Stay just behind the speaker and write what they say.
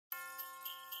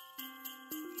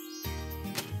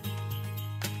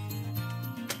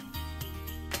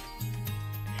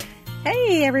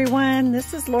Hey everyone,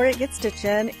 this is Lori at Get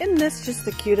Stitchin'. Isn't this just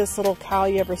the cutest little cowl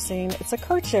you ever seen? It's a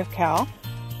kerchief cowl,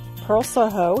 Pearl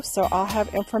Soho, so I'll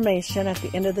have information at the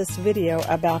end of this video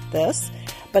about this.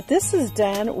 But this is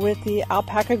done with the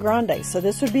Alpaca Grande, so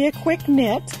this would be a quick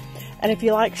knit. And if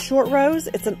you like short rows,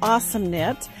 it's an awesome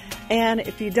knit. And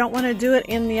if you don't want to do it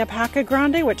in the Alpaca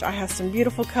Grande, which I have some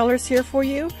beautiful colors here for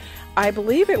you, I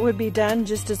believe it would be done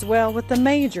just as well with the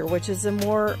Major, which is a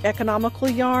more economical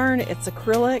yarn. It's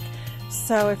acrylic.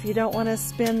 So if you don't want to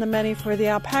spend the money for the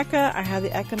alpaca, I have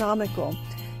the economical.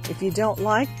 If you don't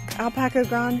like Alpaca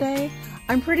Grande,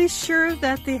 I'm pretty sure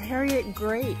that the Harriet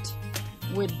Great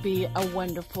would be a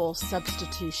wonderful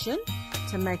substitution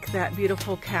to make that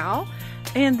beautiful cowl.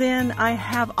 And then I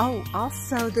have,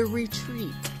 also the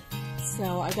Retreat.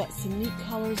 So I got some neat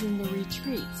colors in the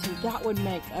Retreat, so that would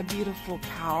make a beautiful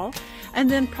cowl. And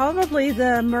then probably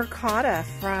the Mercata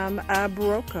from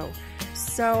Barocco.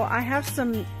 So I have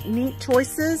some neat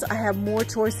choices. I have more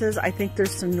choices. I think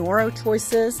there's some Noro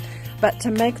choices. But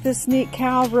to make this neat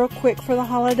cowl real quick for the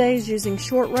holidays using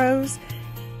short rows,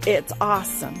 it's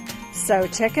awesome. So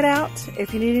check it out.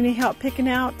 If you need any help picking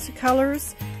out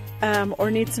colors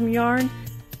or need some yarn,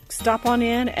 stop on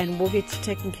in and we'll get you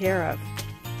taken care of.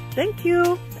 Thank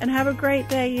you and have a great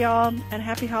day, y'all, and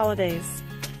happy holidays.